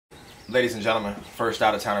Ladies and gentlemen, first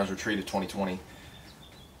out of Townerz retreat of 2020.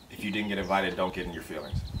 If you didn't get invited, don't get in your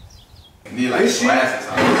feelings. You need like glasses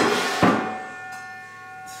on.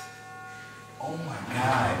 Oh my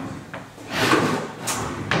God.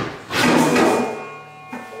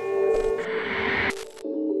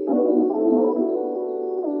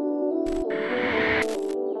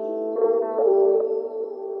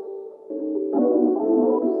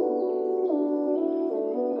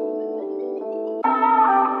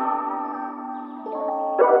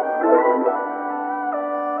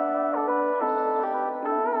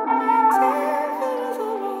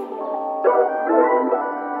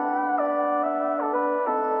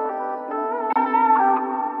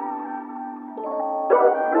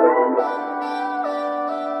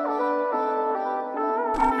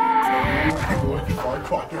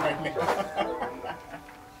 Right now.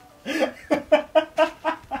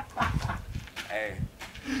 Hey.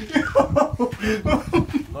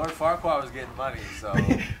 Lord Farquaad was getting money, so.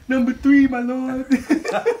 Number 3, my lord.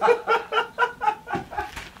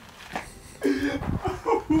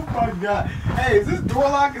 Oh my God. Hey, is this door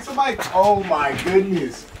locking somebody? Oh my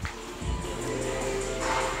goodness.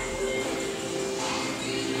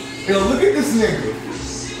 Yo, look at this nigga.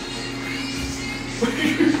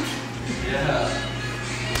 Yeah.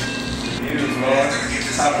 Views, man.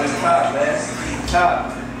 Top of the top, man.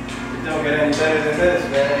 Top. It don't get any better than this,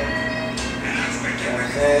 man. You know what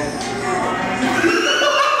I'm saying?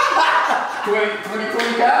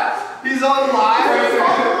 2020 cap? He's on live.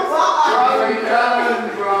 I'm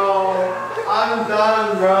done, bro. I'm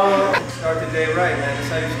done, bro. Start the day right, man. That's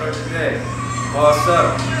how you start the day. Boss up.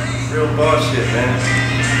 Real boss shit, man.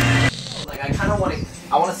 Like,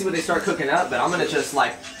 I want to see what they start cooking up, but I'm gonna just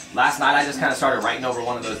like, last night I just kind of started writing over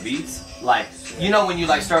one of those beats. Like, you know when you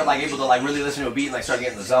like start like able to like really listen to a beat and like start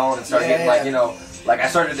getting in the zone and start getting like, you know, like I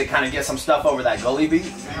started to kind of get some stuff over that gully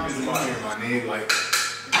beat. My name, like.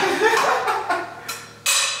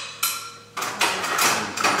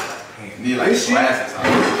 You need like glasses on.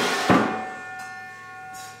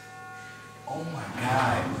 Oh my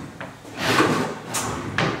God.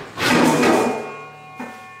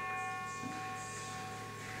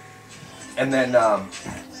 And then, I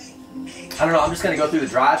don't know, I'm just gonna go through the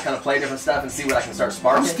drives, kind of play different stuff and see what I can start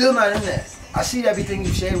sparking. I'm still not in there. I see everything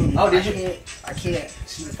you shared with me. Oh, did you? I can't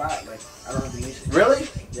see the file. Like, I don't have the music. Really?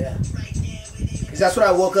 Yeah. Because that's when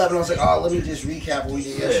I woke up and I was like, oh, let me just recap what we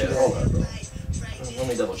did yesterday. Hold on, bro. Let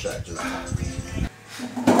me double check. Just... I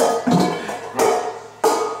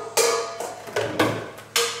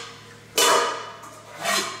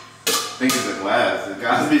think it's a glass. It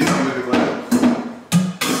gotta be something with the glass.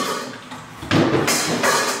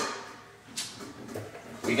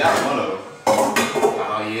 We got one of them.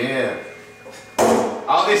 Oh yeah.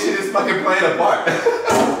 All this shit is fucking playing a part.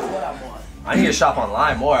 What I want. I need to shop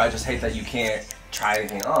online more. I just hate that you can't try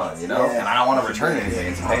anything on, you know? Yeah. And I don't want to return anything.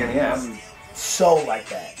 It's a pain in the ass. I'm so like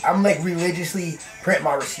that. I'm like religiously print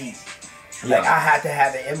my receipt. Yeah. Like I had to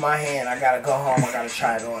have it in my hand. I gotta go home. I gotta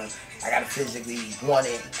try it on. I gotta physically want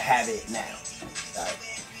it, have it now. Like,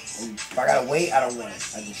 if I gotta wait, I don't want it.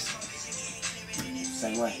 I just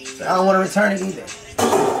same way. So I don't want to return it either.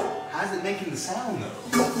 How's it making the sound though?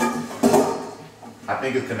 I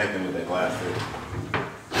think it's connecting with that glass too.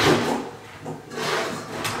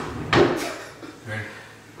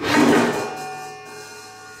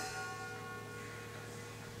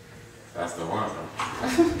 That's the one, bro.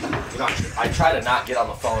 I try to not get on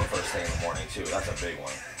the phone first thing in the morning too. That's a big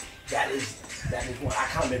one. That is one. I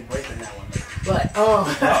kind of been breaking that one, but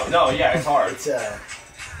no, yeah, it's hard. It's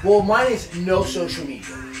well, mine is no social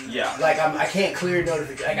media. Yeah. Like I can't clear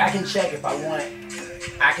notifications. Like I can check if I want.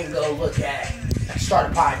 I can go look at,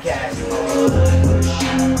 start a podcast.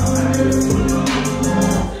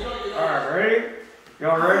 All right, ready?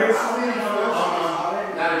 Y'all ready?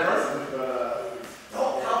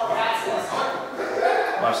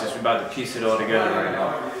 Watch this. We're about to piece it all together right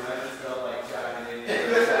now.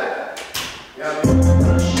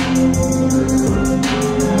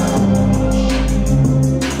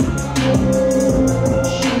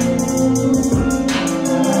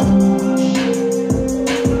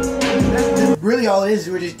 Really, all it is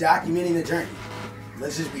we're just documenting the journey.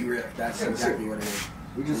 Let's just be real. That's exactly what it is.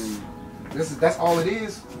 We just, that's all it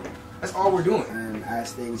is. That's all we're doing. And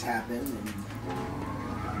as things happen, and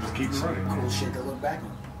Just keep it running. cool shit to look back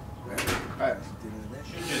on. Right.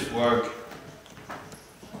 Just work.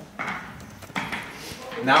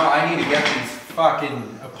 Now I need to get these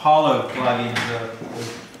fucking Apollo plugins the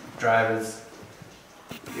drivers.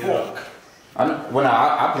 Yeah.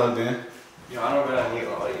 I plugged in. Yo, I don't really need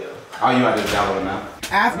audio. Oh, you have to download them now.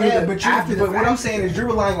 After Yeah, the, but after the what I'm saying is you're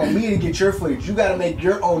relying on me to get your footage. You gotta make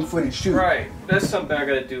your own footage too. Right. That's something I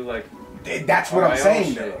gotta do. Like. That's what I'm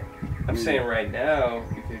saying though. I'm saying right now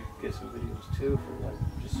you could get some videos too for like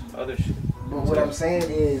just other shit. But what I'm saying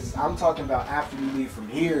is, I'm talking about after you leave from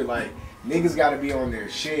here, like, niggas gotta be on their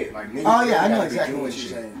shit. Like, niggas Oh yeah, I know gotta be exactly doing what you're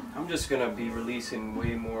shit. saying. I'm just gonna be releasing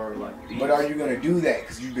way more like beats. But are you gonna do that?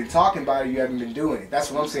 Because you've been talking about it, you haven't been doing it.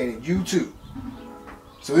 That's what I'm saying. You too.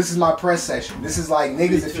 So this is my press session. This is like,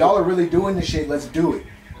 niggas, if y'all are really doing this shit, let's do it.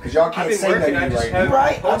 Because y'all can't say nothing right now.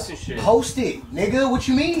 Right. Posting shit. Post it, nigga. What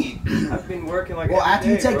you mean? I've been working like. Well, after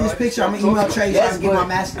you take this picture, I'm gonna email Trey so I can get my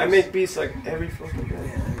masters. I make beats like every fucking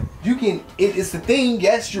day. You can. It's the thing.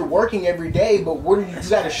 Yes, you're working every day, but what are you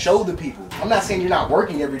got to show the people? I'm not saying you're not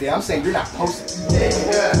working every day. I'm saying you're not posting. I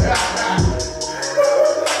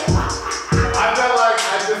felt like I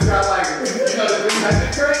just got like, you know, the thing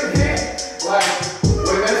that's crazy. Like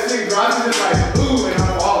when that thing drops, it's just like ooh, and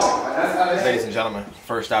I'm falling. Like, that's how they Ladies and gentlemen,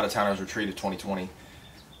 first out of Townerz retreat of 2020.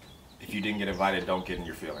 If you didn't get invited, don't get in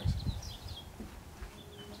your feelings.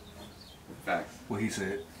 Facts. What he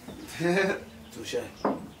said. Touche.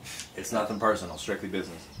 It's nothing personal, strictly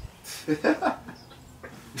business.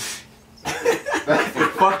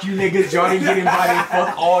 Fuck you niggas. Y'all didn't get invited.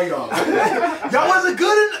 Fuck all y'all. Y'all wasn't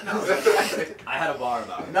good enough. I had a bar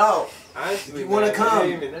about it. No. Honestly, If you want to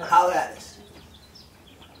come, holler at us.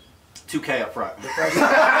 2K up front. You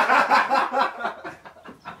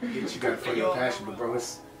got to feel your passion, but bro, I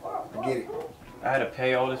get it. I had to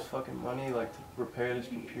pay all this fucking money like to repair this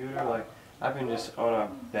computer. Like I've been just on a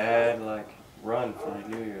bad like run for the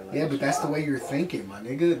new year. Like, Yeah, but that's the way you're thinking, my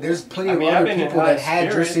nigga. There's plenty I of mean, I've other been in people high that had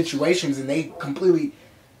your spirits. situations and they completely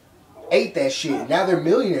ate that shit. Now they're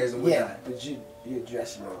millionaires and Yeah, whatnot. but you're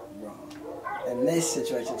dressing it wrong. In this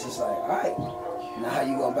situation, it's just like, all right, now how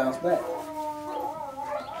you gonna bounce back?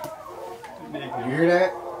 You hear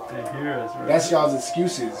that? they hear us, right? That's y'all's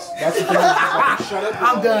excuses. That's the thing. Like, shut up. with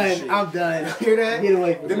all I'm that shit. done. I'm done. You hear that? Get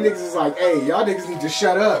away from Them me. niggas is like, hey, y'all niggas need to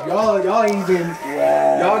shut up. Y'all ain't even.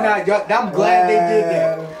 Wow. Y'all not. I'm glad they did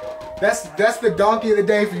that. That's the donkey of the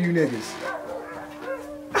day for you niggas.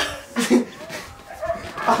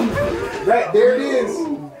 Right, there it is.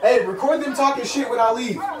 Hey, record them talking shit when I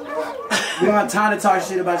leave. We don't have time to talk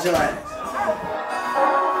shit about your ass.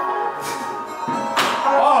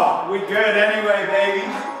 Oh, we good anyway, baby.